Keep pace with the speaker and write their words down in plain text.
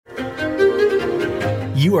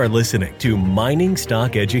You are listening to Mining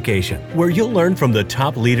Stock Education, where you'll learn from the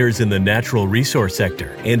top leaders in the natural resource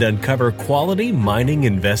sector and uncover quality mining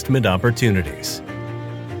investment opportunities.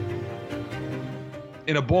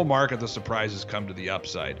 In a bull market, the surprises come to the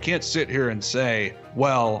upside. Can't sit here and say,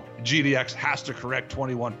 well, GDX has to correct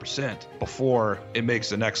 21% before it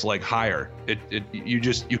makes the next leg higher.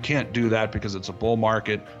 You can't do that because it's a bull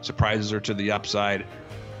market. Surprises are to the upside.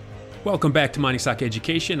 Welcome back to Mining Stock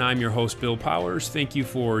Education. I'm your host, Bill Powers. Thank you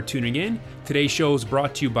for tuning in. Today's show is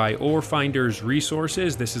brought to you by Ore Finders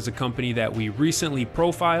Resources. This is a company that we recently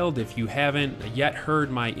profiled. If you haven't yet heard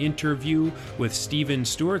my interview with Stephen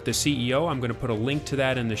Stewart, the CEO, I'm going to put a link to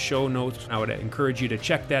that in the show notes. I would encourage you to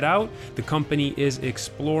check that out. The company is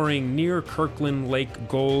exploring near Kirkland Lake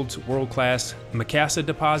Gold's world-class Macassa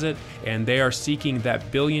deposit, and they are seeking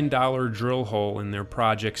that billion-dollar drill hole in their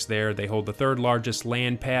projects there. They hold the third largest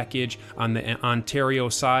land package on the Ontario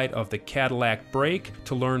side of the Cadillac Break.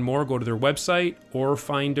 To learn more, go to their website,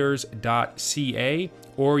 orefinders.ca,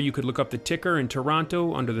 or you could look up the ticker in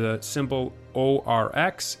Toronto under the symbol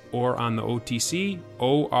ORX, or on the OTC,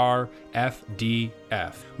 ORFDF.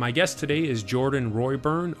 My guest today is Jordan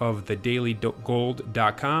Royburn of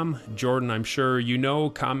thedailygold.com. Jordan, I'm sure you know,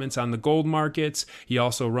 comments on the gold markets. He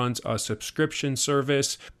also runs a subscription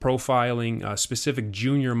service profiling specific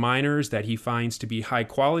junior miners that he finds to be high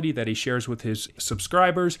quality that he shares with his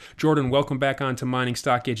subscribers. Jordan, welcome back on to Mining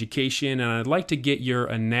Stock Education, and I'd like to get your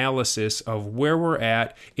analysis of where we're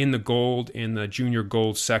at in the gold and the junior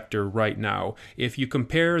gold sector right now. If you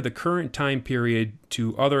compare the current time period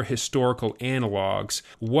to other historical analogs,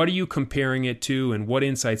 what are you comparing it to, and what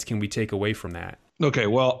insights can we take away from that? Okay,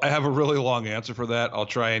 well, I have a really long answer for that. I'll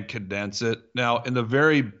try and condense it. Now, in the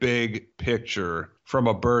very big picture, from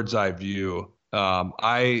a bird's eye view,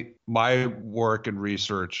 my work and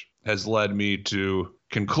research has led me to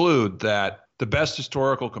conclude that the best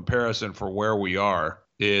historical comparison for where we are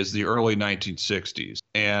is the early 1960s.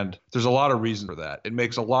 And there's a lot of reason for that. It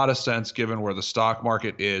makes a lot of sense given where the stock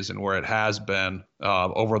market is and where it has been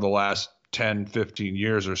over the last 10, 15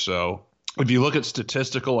 years or so. If you look at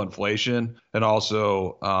statistical inflation and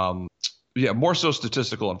also, more so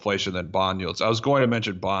statistical inflation than bond yields. I was going to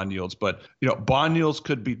mention bond yields, but bond yields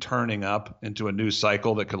could be turning up into a new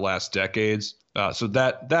cycle that could last decades. So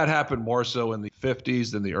that happened more so in the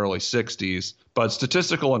 50s than the early 60s. But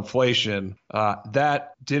statistical inflation,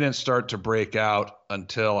 that didn't start to break out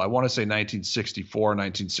until, I want to say 1964,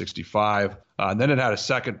 1965. And then it had a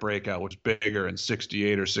second breakout, which was bigger in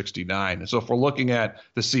 68 or 69. And so if we're looking at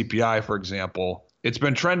the CPI, for example, it's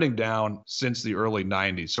been trending down since the early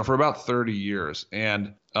 90s, so for about 30 years.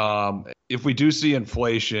 And if we do see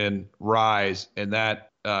inflation rise and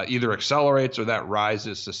that either accelerates or that rise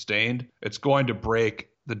is sustained, it's going to break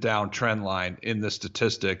the downtrend line in the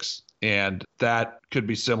statistics. And that could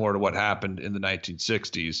be similar to what happened in the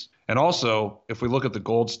 1960s. And also, if we look at the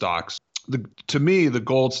gold stocks, to me, the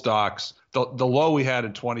gold stocks, the low we had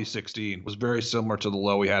in 2016 was very similar to the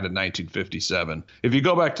low we had in 1957. If you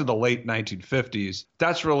go back to the late 1950s,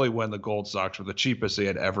 that's really when the gold stocks were the cheapest they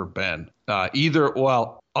had ever been.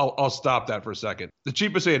 I'll stop that for a second. The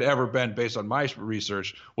cheapest they had ever been, based on my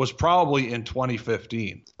research, was probably in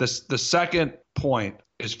 2015. The second point,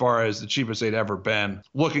 as far as the cheapest they'd ever been,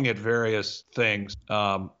 looking at various things,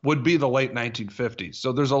 would be the late 1950s.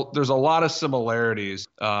 So there's a lot of similarities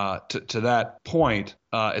to that point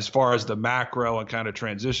as far as the macro and kind of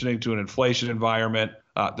transitioning to an inflation environment,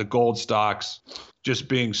 the gold stocks just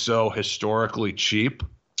being so historically cheap.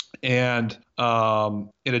 And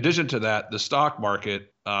in addition to that, the stock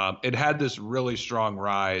market, it had this really strong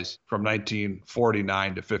rise from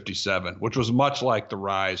 1949 to 57, which was much like the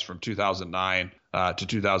rise from 2009 to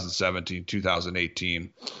 2017,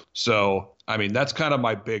 2018. So, I mean, that's kind of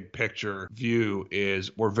my big picture view,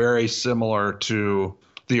 is we're very similar to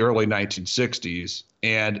the early 1960s.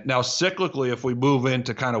 And now cyclically, if we move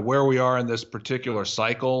into kind of where we are in this particular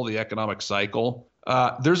cycle, the economic cycle,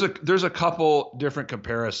 there's a couple different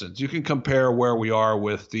comparisons. You can compare where we are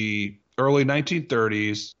with the early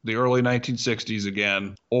 1930s, the early 1960s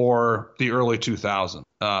again, or the early 2000s,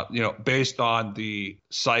 based on the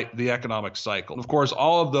economic cycle. Of course,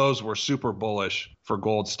 all of those were super bullish for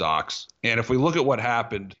gold stocks. And if we look at what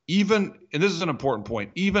happened, and this is an important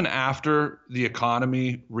point, even after the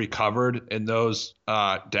economy recovered in those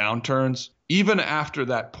downturns, even after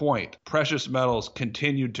that point, precious metals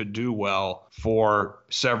continued to do well for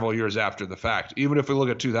several years after the fact. Even if we look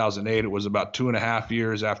at 2008, it was about 2.5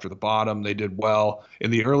 years after the bottom. They did well.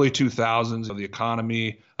 In the early 2000s, the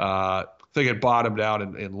economy think it bottomed out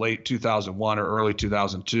in late 2001 or early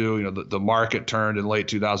 2002. The market turned in late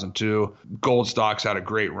 2002. Gold stocks had a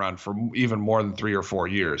great run for even more than 3 or 4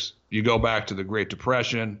 years. You go back to the Great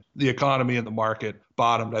Depression, the economy and the market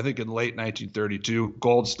bottomed, I think, in late 1932.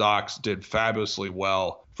 Gold stocks did fabulously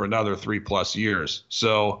well for another 3+ years.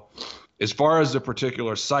 So as far as the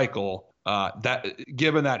particular cycle,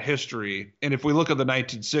 given that history, and if we look at the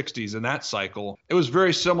 1960s and that cycle, it was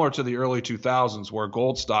very similar to the early 2000s, where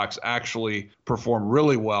gold stocks actually performed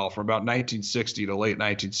really well from about 1960 to late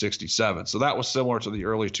 1967. So that was similar to the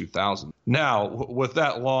early 2000s. Now, with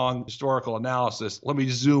that long historical analysis, let me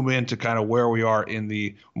zoom into kind of where we are in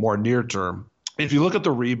the more near term. If you look at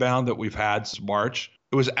the rebound that we've had since March,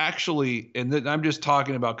 it was actually, and I'm just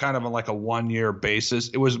talking about kind of on like a 1-year basis.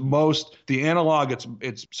 It was the analog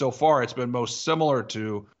it's so far it's been most similar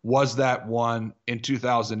to was that one in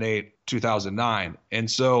 2008, 2009.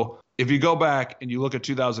 And so if you go back and you look at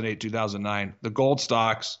 2008, 2009, the gold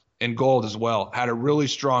stocks and gold as well had a really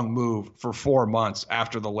strong move for 4 months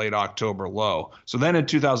after the late October low. So then in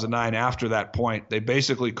 2009, after that point, they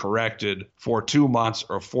basically corrected for 2 months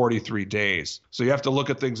or 43 days. So you have to look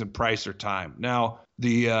at things in price or time. Now,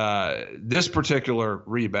 this particular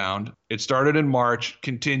rebound, it started in March,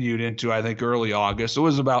 continued into, I think, early August.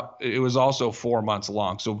 It was also 4 months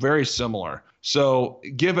long, so very similar. So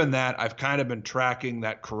given that, I've kind of been tracking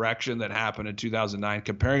that correction that happened in 2009,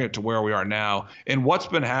 comparing it to where we are now. And what's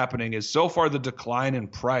been happening is so far the decline in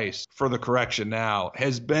price for the correction now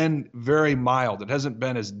has been very mild. It hasn't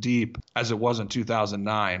been as deep as it was in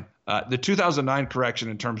 2009. The 2009 correction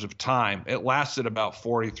in terms of time, it lasted about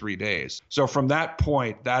 43 days. So from that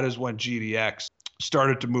point, that is when GDX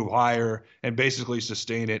started to move higher and basically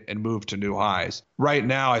sustain it and move to new highs. Right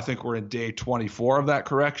now, I think we're in day 24 of that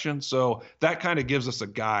correction. So that kind of gives us a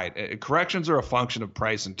guide. Corrections are a function of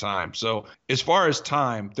price and time. So as far as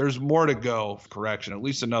time, there's more to go for correction, at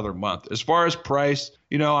least another month. As far as price,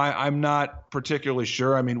 I'm not particularly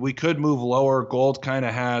sure. I mean, we could move lower. Gold kind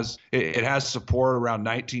of has support around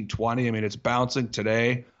 1920. I mean, it's bouncing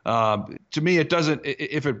today. To me, it doesn't.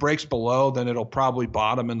 If it breaks below, then it'll probably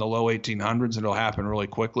bottom in the low 1800s, and it'll happen really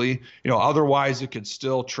quickly. Otherwise, it could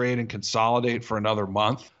still trade and consolidate for another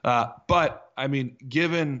month. But I mean,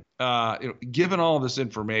 given all of this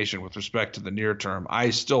information with respect to the near term, I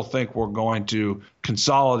still think we're going to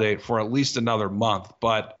consolidate for at least another month.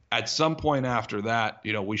 But at some point after that,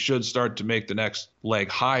 we should start to make the next leg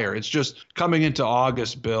higher. It's just coming into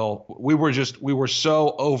August, Bill, we were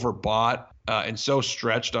so overbought and so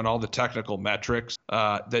stretched on all the technical metrics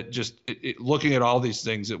that just looking at all these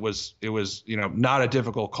things, it was not a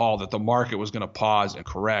difficult call that the market was going to pause and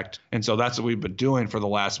correct. And so that's what we've been doing for the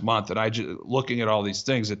last month. And looking at all these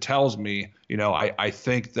things, it tells me, I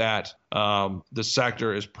think that the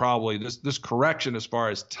sector is probably this correction as far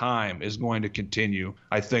as time is going to continue,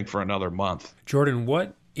 I think, for another month. Jordan,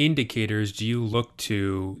 what indicators do you look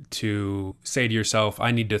to say to yourself,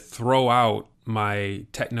 I need to throw out my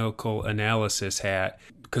technical analysis hat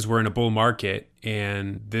because we're in a bull market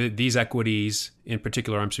and these equities, in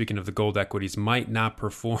particular, I'm speaking of the gold equities, might not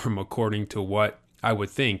perform according to what I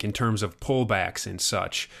would think in terms of pullbacks and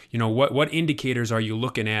such? What indicators are you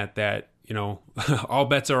looking at that all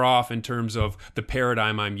bets are off in terms of the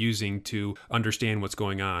paradigm I'm using to understand what's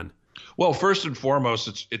going on? Well, first and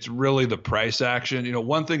foremost, it's really the price action.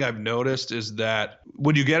 One thing I've noticed is that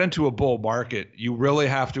when you get into a bull market, you really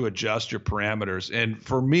have to adjust your parameters. And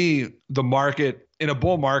for me, in a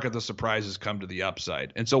bull market, the surprises come to the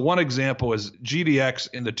upside. And so one example is GDX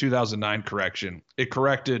in the 2009 correction. It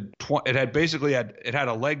corrected, it had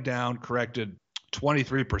a leg down, corrected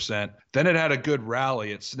 23%. Then it had a good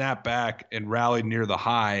rally. It snapped back and rallied near the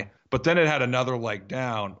high. But then it had another leg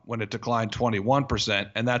down when it declined 21%,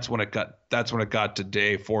 and that's when it got to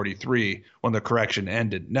day 43 when the correction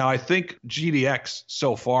ended. Now I think GDX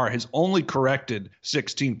so far has only corrected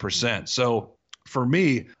 16%. So for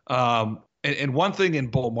me, and one thing in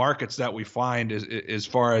bull markets that we find is as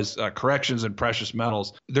far as corrections in precious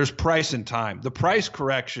metals, there's price and time. The price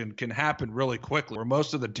correction can happen really quickly, where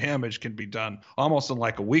most of the damage can be done almost in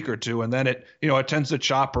like a week or two, and then it tends to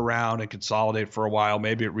chop around and consolidate for a while.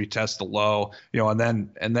 Maybe it retests the low, and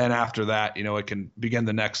then after that, it can begin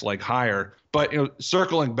the next leg higher. But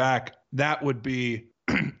circling back, that would be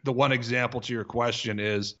the one example to your question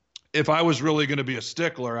is, if I was really going to be a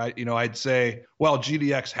stickler, I'd say, well,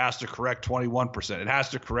 GDX has to correct 21%. It has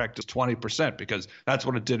to correct to 20% because that's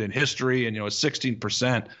what it did in history. And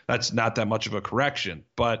 16%, that's not that much of a correction.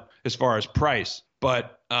 But as far as price,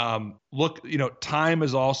 but look, time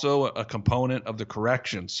is also a component of the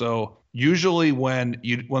correction. So usually when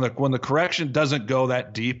the correction doesn't go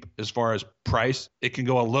that deep as far as price, it can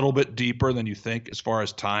go a little bit deeper than you think as far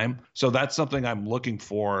as time. So that's something I'm looking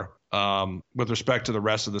for with respect to the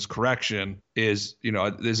rest of this correction is,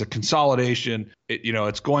 there's a consolidation.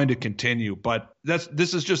 It's going to continue, but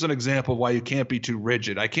this is just an example of why you can't be too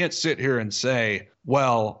rigid. I can't sit here and say,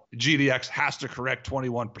 well, GDX has to correct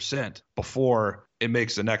 21% before it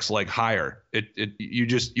makes the next leg higher.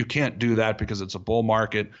 You can't do that because it's a bull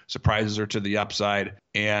market. Surprises are to the upside.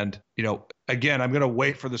 And, again, I'm going to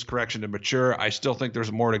wait for this correction to mature. I still think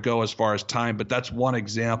there's more to go as far as time, but that's one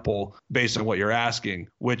example based on what you're asking,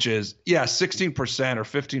 which is, 16% or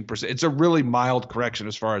 15%. It's a really mild correction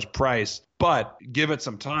as far as price, but give it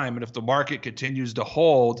some time. And if the market continues to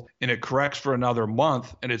hold and it corrects for another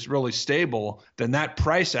month and it's really stable, then that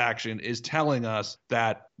price action is telling us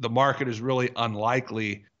that the market is really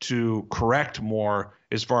unlikely to correct more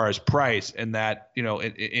as far as price, and that,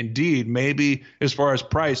 indeed, maybe as far as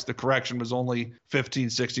price, the correction was only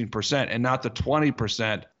 15-16% and not the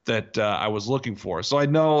 20% that I was looking for. So I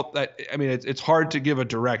know that, it's hard to give a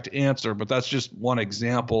direct answer, but that's just one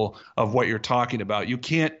example of what you're talking about. You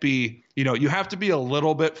can't be, you have to be a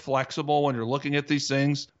little bit flexible when you're looking at these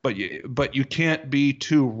things, but you can't be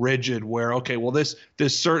too rigid where, okay, well, this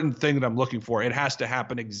certain thing that I'm looking for, it has to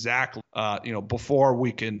happen exactly, before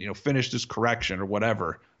we can, finish this correction or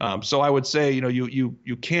whatever. So I would say,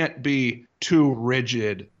 you can't be too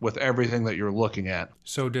rigid with everything that you're looking at.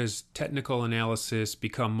 So does technical analysis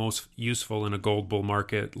become most useful in a gold bull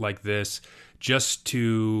market like this just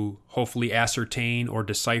to hopefully ascertain or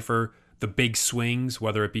decipher the big swings,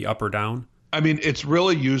 whether it be up or down? It's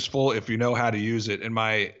really useful if you know how to use it. And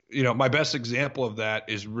my best example of that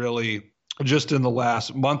is really just in the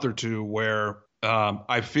last month or two where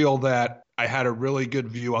I feel that I had a really good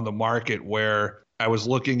view on the market where I was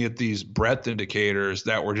looking at these breadth indicators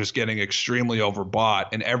that were just getting extremely overbought.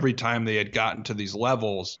 And every time they had gotten to these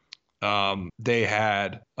levels, they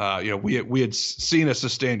had, we had seen a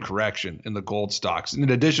sustained correction in the gold stocks. And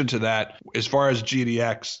in addition to that, as far as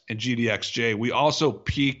GDX and GDXJ,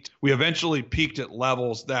 we eventually peaked at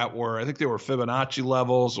levels that were, I think they were Fibonacci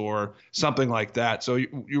levels or something like that. So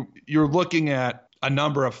you're looking at a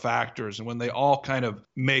number of factors, and when they all kind of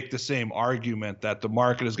make the same argument that the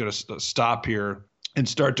market is going to stop here and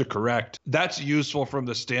start to correct, that's useful from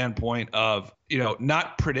the standpoint of,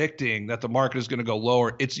 not predicting that the market is going to go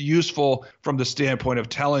lower. It's useful from the standpoint of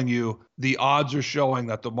telling you the odds are showing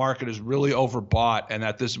that the market is really overbought and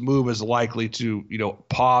that this move is likely to,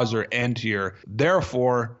 pause or end here.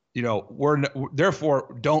 Therefore,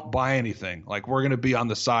 therefore don't buy anything. Like, we're going to be on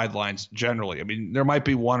the sidelines generally. There might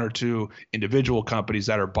be one or two individual companies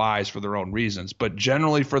that are buys for their own reasons, but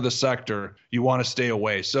generally for the sector, you want to stay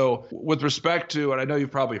away. So with respect to, and I know you've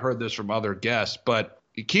probably heard this from other guests, but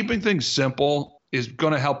keeping things simple is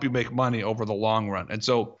going to help you make money over the long run. And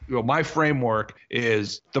so, my framework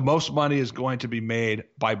is the most money is going to be made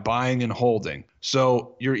by buying and holding.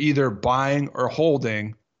 So you're either buying or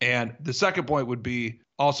holding. And the second point would be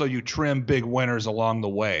also you trim big winners along the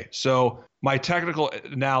way. So my technical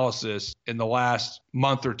analysis in the last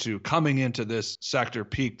month or two coming into this sector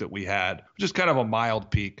peak that we had, which is kind of a mild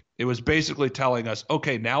peak, it was basically telling us,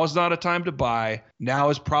 okay, now is not a time to buy. Now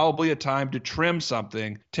is probably a time to trim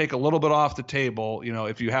something, take a little bit off the table.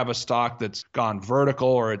 If you have a stock that's gone vertical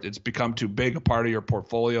or it's become too big a part of your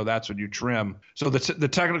portfolio, that's when you trim. So the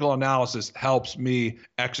technical analysis helps me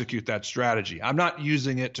execute that strategy. I'm not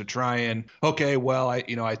using it to try and, okay, well,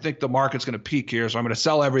 I think the market's going to peak here, so I'm going to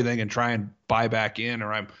sell everything and try and buy back in,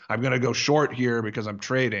 or I'm going to go short here because I'm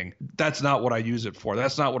trading. That's not what I use it for.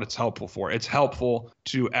 That's not what it's helpful for. It's helpful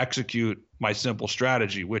to execute my simple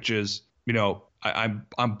strategy, which is,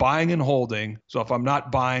 I'm buying and holding. So if I'm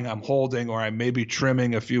not buying, I'm holding, or I may be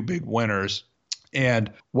trimming a few big winners.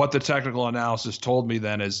 And what the technical analysis told me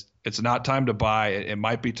then is it's not time to buy. It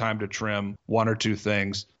might be time to trim one or two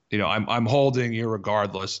things. I'm holding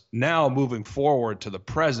irregardless. Now, moving forward to the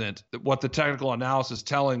present, what the technical analysis is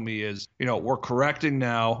telling me is, we're correcting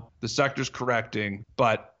now, the sector's correcting,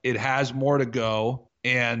 but it has more to go.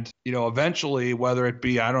 And, eventually, whether it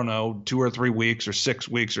be, 2 or 3 weeks or 6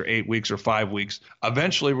 weeks or 8 weeks or 5 weeks,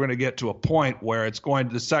 eventually we're going to get to a point where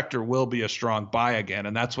the sector will be a strong buy again.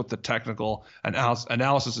 And that's what the technical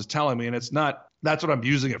analysis is telling me. And that's what I'm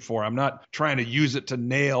using it for. I'm not trying to use it to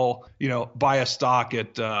nail, buy a stock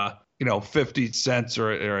at, 50 cents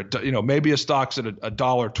or maybe a stock's at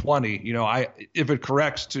 $1.20. If it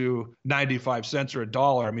corrects to 95 cents or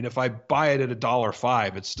 $1, I mean, if I buy it at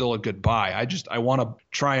 $1.05, it's still a good buy. I want to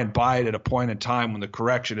try and buy it at a point in time when the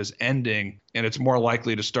correction is ending and it's more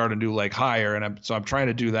likely to start a new leg higher. And I'm trying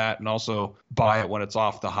to do that and also buy it when it's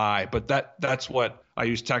off the high. But that's what I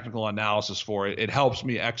use technical analysis for. It helps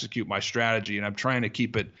me execute my strategy, and I'm trying to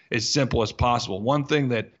keep it as simple as possible. One thing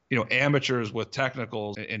that amateurs with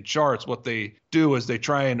technicals and charts, what they do is they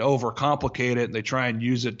try and overcomplicate it, and they try and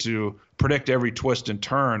use it to predict every twist and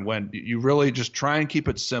turn, when you really just try and keep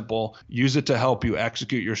it simple, use it to help you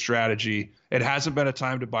execute your strategy. It hasn't been a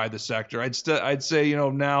time to buy the sector. I'd say,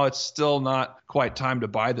 now it's still not quite time to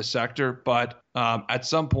buy the sector, but at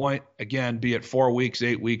some point, again, be it 4 weeks,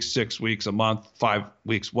 8 weeks, 6 weeks, a month, 5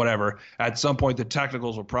 weeks, whatever, at some point the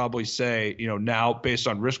technicals will probably say, now based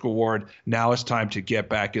on risk reward, now it's time to get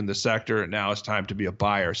back in the sector. Now it's time to be a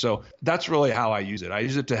buyer. So that's really how I use it. I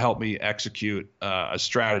use it to help me execute a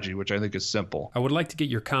strategy, which I think is simple. I would like to get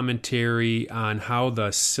your commentary on how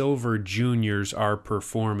the silver juniors are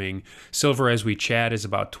performing. Silver, as we chat, is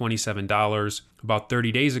about $27. About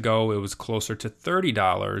 30 days ago, it was closer to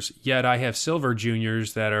 $30, yet I have silver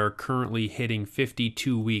juniors that are currently hitting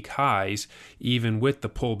 52-week highs, even with the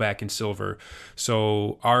pullback in silver.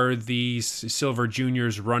 So are these silver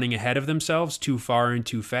juniors running ahead of themselves too far and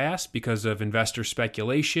too fast because of investor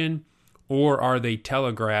speculation, or are they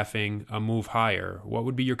telegraphing a move higher? What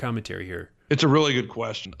would be your commentary here? It's a really good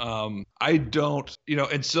question. I don't,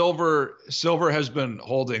 and silver has been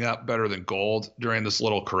holding up better than gold during this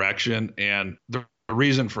little correction. And the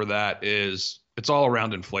reason for that is it's all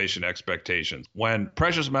around inflation expectations. When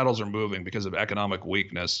precious metals are moving because of economic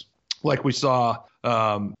weakness, like we saw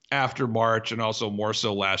after March and also more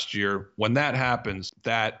so last year, when that happens,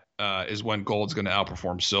 that is when gold's going to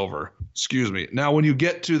outperform silver. Excuse me. Now, when you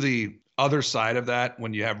get to the other side of that,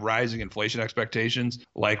 when you have rising inflation expectations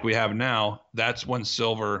like we have now, that's when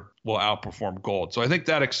silver will outperform gold. So I think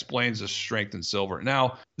that explains the strength in silver.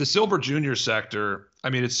 Now, the silver junior sector,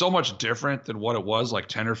 I mean, it's so much different than what it was like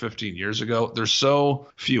 10 or 15 years ago. There's so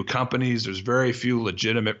few companies. There's very few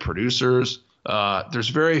legitimate producers. There's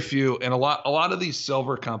very few, and a lot of these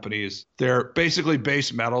silver companies, they're basically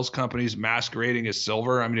base metals companies masquerading as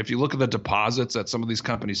silver. I mean, if you look at the deposits that some of these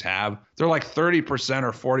companies have, they're like 30%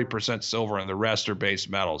 or 40% silver, and the rest are base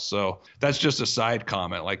metals. So that's just a side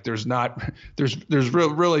comment. Like there's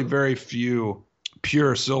really very few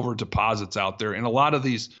pure silver deposits out there. And a lot of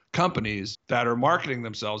these companies that are marketing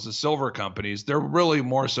themselves as silver companies, they're really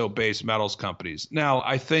more so base metals companies. Now,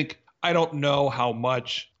 I don't know how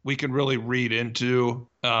much we can really read into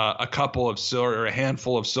a couple of silver or a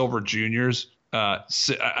handful of silver juniors. I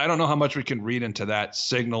don't know how much we can read into that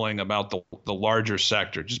signaling about the larger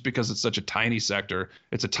sector, just because it's such a tiny sector.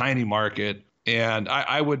 It's a tiny market. And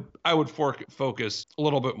I would focus a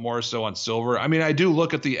little bit more so on silver. I mean, I do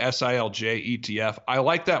look at the SILJ ETF. I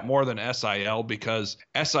like that more than SIL because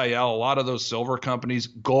SIL, a lot of those silver companies,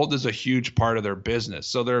 gold is a huge part of their business.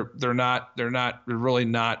 So they're really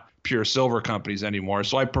not pure silver companies anymore.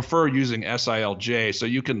 So I prefer using SILJ. So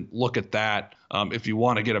you can look at that if you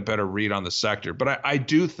want to get a better read on the sector. But I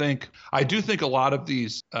do think a lot of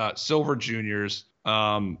these silver juniors,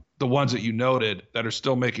 the ones that you noted that are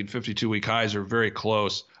still making 52-week highs, are very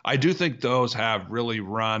close. I do think those have really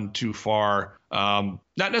run too far, not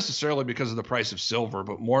necessarily because of the price of silver,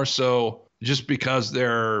 but more so just because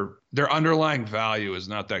their underlying value is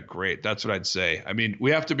not that great. That's what I'd say. I mean, we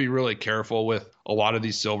have to be really careful with a lot of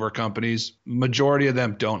these silver companies. Majority of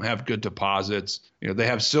them don't have good deposits. They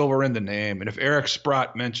have silver in the name. And if Eric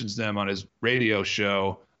Sprott mentions them on his radio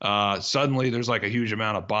show, suddenly there's like a huge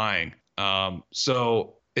amount of buying.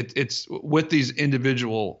 So it's with these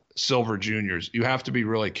individual silver juniors, you have to be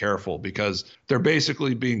really careful because they're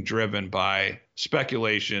basically being driven by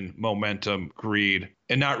speculation, momentum, greed,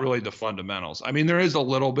 and not really the fundamentals. I mean, there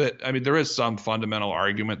is some fundamental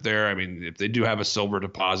argument there. I mean, if they do have a silver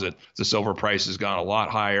deposit, the silver price has gone a lot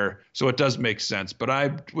higher. So it does make sense. But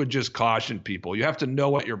I would just caution people, you have to know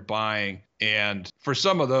what you're buying. And for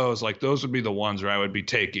some of those, like those would be the ones where I would be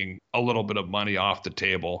taking a little bit of money off the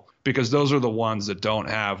table, because those are the ones that don't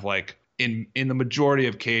have, like, in the majority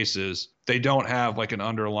of cases, they don't have like an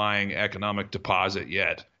underlying economic deposit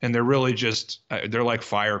yet. And they're really just, they're like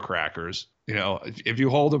firecrackers. If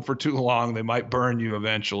you hold them for too long, they might burn you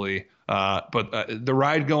eventually. But the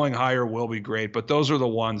ride going higher will be great. But those are the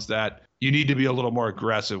ones that you need to be a little more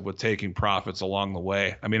aggressive with taking profits along the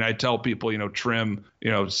way. I mean, I tell people, trim,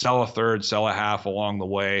 sell a third, sell a half along the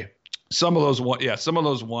way. Some of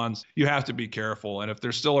those ones you have to be careful. And if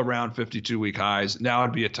they're still around 52-week highs, now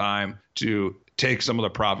would be a time to take some of the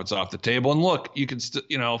profits off the table. And look, you can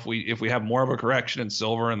if we have more of a correction in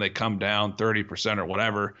silver and they come down 30% or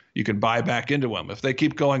whatever, you can buy back into them. If they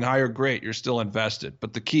keep going higher, great, you're still invested.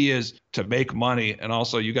 But the key is to make money, and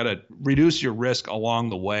also you got to reduce your risk along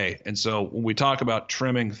the way. And so when we talk about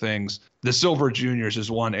trimming things, the silver juniors is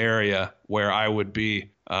one area where I would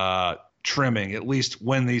be trimming, at least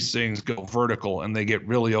when these things go vertical and they get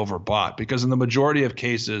really overbought, because in the majority of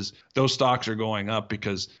cases, those stocks are going up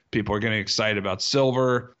because people are getting excited about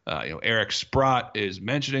silver. Eric Sprott is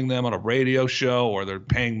mentioning them on a radio show, or they're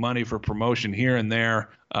paying money for promotion here and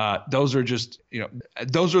there. Those are just,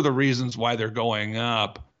 those are the reasons why they're going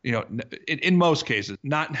up. In most cases,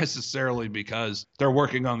 not necessarily because they're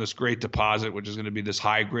working on this great deposit, which is going to be this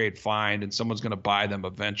high grade find and someone's going to buy them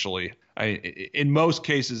eventually. In most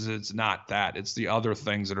cases, it's not that. It's the other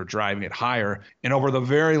things that are driving it higher. And over the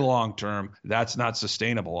very long term, that's not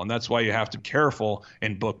sustainable. And that's why you have to be careful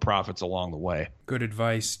and book profits along the way. Good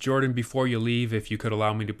advice. Jordan, before you leave, if you could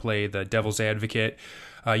allow me to play the devil's advocate,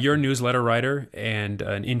 you're a newsletter writer and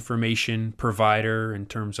an information provider in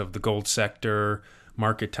terms of the gold sector,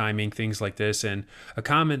 market timing, things like this. And a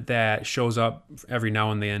comment that shows up every now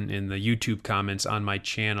and then in the YouTube comments on my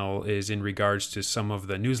channel is in regards to some of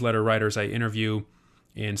the newsletter writers I interview.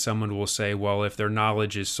 And someone will say, well, if their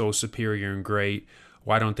knowledge is so superior and great,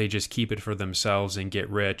 why don't they just keep it for themselves and get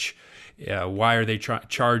rich? Why are they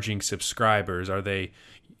charging subscribers? Are they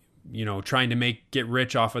trying to get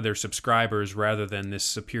rich off of their subscribers rather than this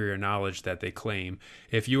superior knowledge that they claim?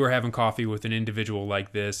 If you were having coffee with an individual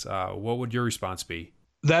like this, what would your response be?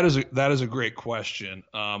 That is a great question.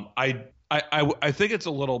 I think it's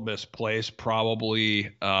a little misplaced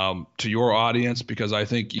probably to your audience, because I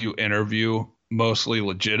think you interview mostly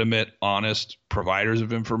legitimate, honest providers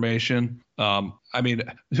of information.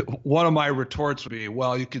 One of my retorts would be,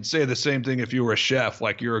 well, you could say the same thing if you were a chef,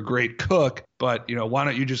 like you're a great cook, but why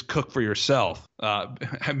don't you just cook for yourself?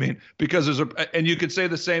 Because and you could say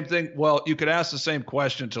the same thing. Well, you could ask the same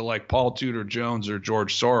question to like Paul Tudor Jones or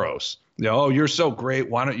George Soros. Oh, you're so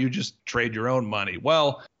great. Why don't you just trade your own money?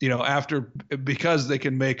 Well, because they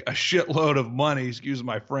can make a shitload of money, excuse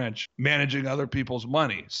my French, managing other people's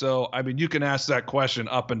money. So, you can ask that question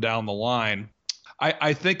up and down the line.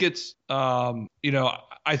 I think it's, I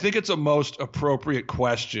think it's a most appropriate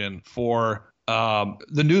question for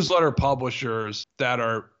the newsletter publishers that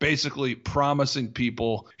are basically promising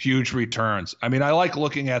people huge returns. I like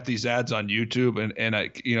looking at these ads on YouTube and I,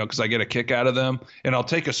 because I get a kick out of them, and I'll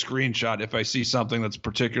take a screenshot if I see something that's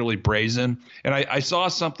particularly brazen. And I saw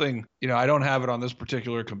something, I don't have it on this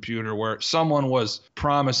particular computer, where someone was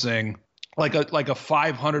promising like a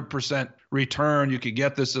 500% return. You could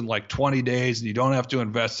get this in like 20 days and you don't have to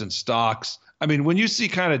invest in stocks. When you see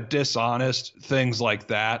kind of dishonest things like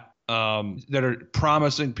that, that are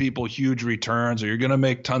promising people huge returns, or you're going to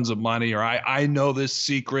make tons of money, or I know this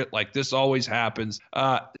secret, like this always happens.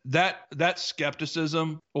 That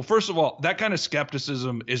skepticism, well, first of all, that kind of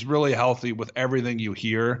skepticism is really healthy with everything you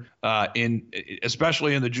hear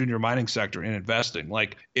especially in the junior mining sector in investing.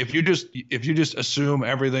 Like if you just assume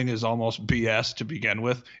everything is almost BS to begin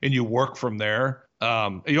with and you work from there,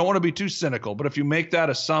 you don't want to be too cynical, but if you make that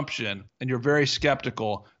assumption and you're very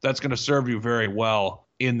skeptical, that's going to serve you very well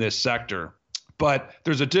in this sector. But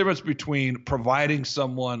there's a difference between providing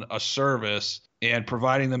someone a service and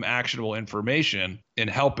providing them actionable information and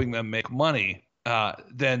helping them make money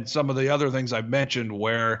than some of the other things I've mentioned,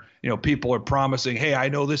 where people are promising, hey, I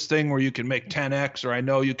know this thing where you can make 10x, or I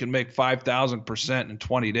know you can make 5,000% in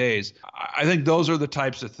 20 days. I think those are the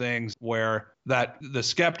types of things where that the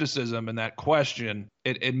skepticism and that question,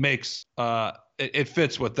 it makes it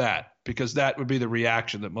fits with that, because that would be the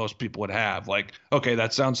reaction that most people would have. Like, okay,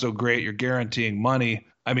 that sounds so great, you're guaranteeing money.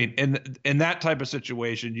 In that type of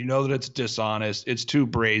situation, that it's dishonest, it's too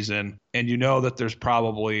brazen, and that there's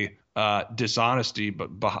probably dishonesty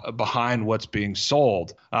behind what's being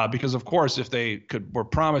sold. Because of course, if they were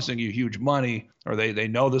promising you huge money, or they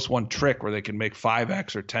know this one trick where they can make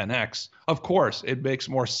 5x or 10x, of course, it makes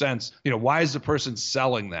more sense. Why is the person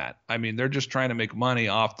selling that? They're just trying to make money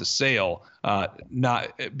off the sale,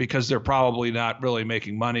 not because they're probably not really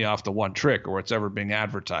making money off the one trick or it's ever being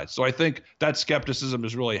advertised. So I think that skepticism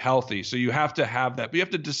is really healthy. So you have to have that. We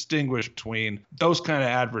have to distinguish between those kind of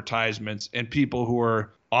advertisements and people who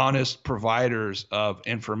are honest providers of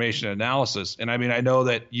information analysis. And I know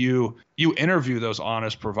that you interview those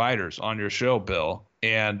honest providers on your show, Bill,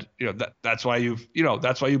 and that's why you've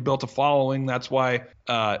built a following. That's why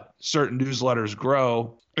certain newsletters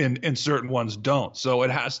grow and certain ones don't. So it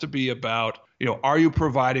has to be about are you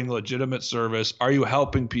providing legitimate service? Are you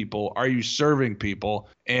helping people? Are you serving people?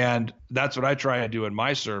 And that's what I try to do in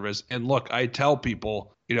my service. And look, I tell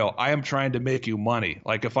people, I am trying to make you money.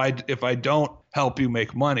 Like if I don't help you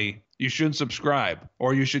make money, you shouldn't subscribe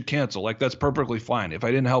or you should cancel. Like that's perfectly fine. If I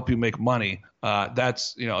didn't help you make money,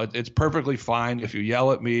 that's, it's perfectly fine if you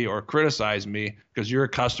yell at me or criticize me because you're a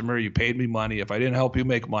customer, you paid me money. If I didn't help you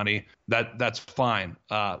make money, that's fine.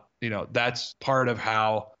 That's part of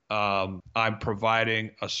how I'm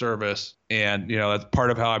providing a service, and that's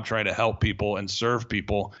part of how I'm trying to help people and serve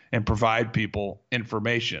people and provide people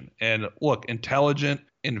information. And look, intelligent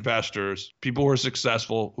investors, people who are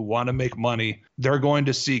successful, who want to make money, they're going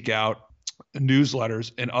to seek out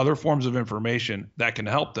newsletters and other forms of information that can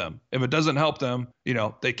help them. If it doesn't help them,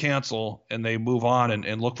 they cancel and they move on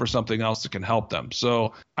and look for something else that can help them.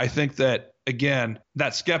 So I think that, again,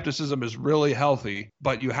 that skepticism is really healthy,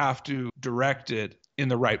 but you have to direct it in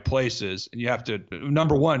the right places. And you have to,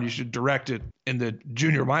 number one, you should direct it in the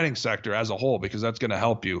junior mining sector as a whole, because that's going to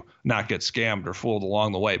help you not get scammed or fooled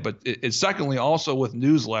along the way. But it's secondly also with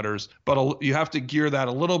newsletters, but you have to gear that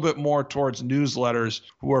a little bit more towards newsletters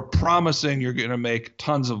who are promising you're going to make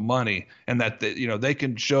tons of money, and that they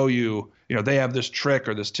can show you, they have this trick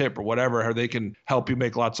or this tip or whatever, how they can help you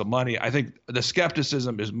make lots of money. I think the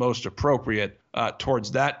skepticism is most appropriate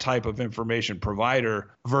towards that type of information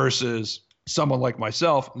provider versus someone like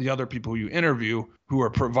myself and the other people you interview who are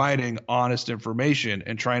providing honest information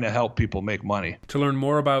and trying to help people make money. To learn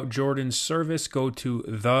more about Jordan's service, go to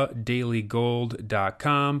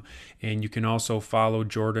thedailygold.com, and you can also follow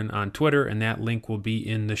Jordan on Twitter, and that link will be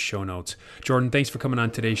in the show notes. Jordan, thanks for coming on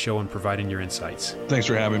today's show and providing your insights. Thanks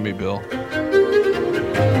for having me, Bill.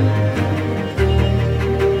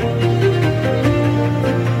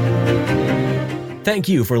 Thank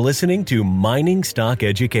you for listening to Mining Stock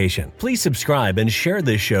Education. Please subscribe and share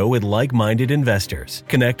this show with like-minded investors.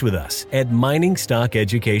 Connect with us at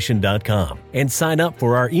miningstockeducation.com and sign up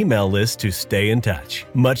for our email list to stay in touch.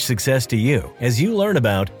 Much success to you as you learn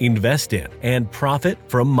about, invest in, and profit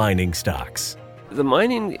from mining stocks. The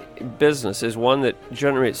mining business is one that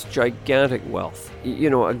generates gigantic wealth.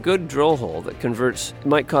 A good drill hole that converts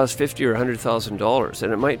might cost $50,000 or $100,000,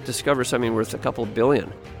 and it might discover something worth a couple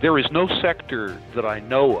billion. There is no sector that I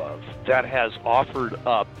know of that has offered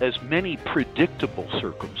up as many predictable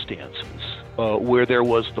circumstances where there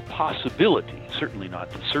was the possibility, certainly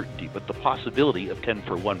not the certainty, but the possibility of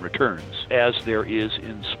 10-for-1 returns, as there is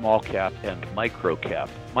in small cap and micro cap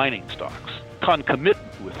mining stocks.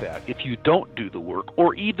 Concomitant with that, if you don't do the work,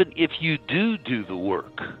 or even if you do the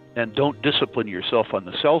work and don't discipline yourself on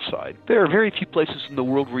the sell side, there are very few places in the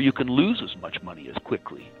world where you can lose as much money as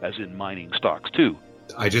quickly as in mining stocks too.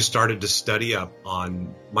 I just started to study up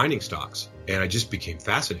on mining stocks, and I just became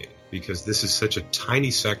fascinated because this is such a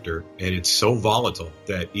tiny sector and it's so volatile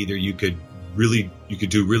that either you could do really,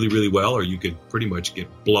 really well, or you could pretty much get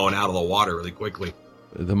blown out of the water really quickly.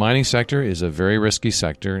 The mining sector is a very risky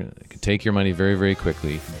sector. It can take your money very, very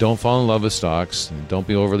quickly. Don't fall in love with stocks. And don't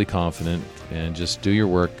be overly confident, and just do your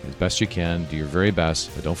work as best you can. Do your very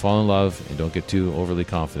best, but don't fall in love and don't get too overly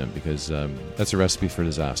confident, because that's a recipe for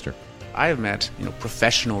disaster. I have met,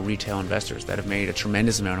 professional retail investors that have made a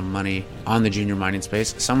tremendous amount of money on the junior mining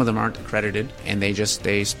space. Some of them aren't accredited, and they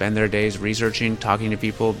spend their days researching, talking to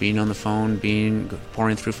people, being on the phone,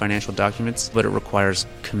 pouring through financial documents, but it requires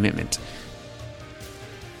commitment.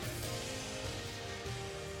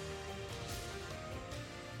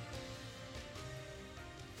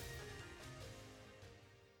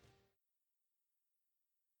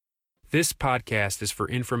 This podcast is for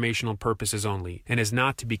informational purposes only and is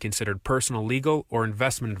not to be considered personal legal or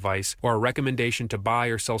investment advice or a recommendation to buy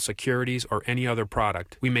or sell securities or any other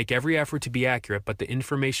product. We make every effort to be accurate, but the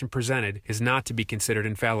information presented is not to be considered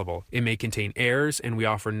infallible. It may contain errors, and we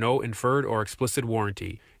offer no inferred or explicit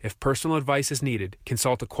warranty. If personal advice is needed,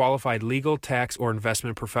 consult a qualified legal, tax, or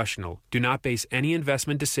investment professional. Do not base any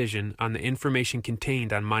investment decision on the information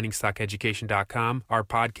contained on miningstockeducation.com, our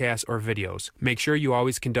podcasts, or videos. Make sure you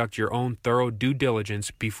always conduct your own thorough due diligence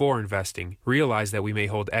before investing. Realize that we may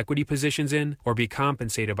hold equity positions in or be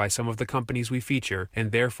compensated by some of the companies we feature,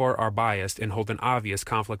 and therefore are biased and hold an obvious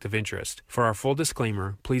conflict of interest. For our full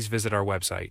disclaimer, please visit our website.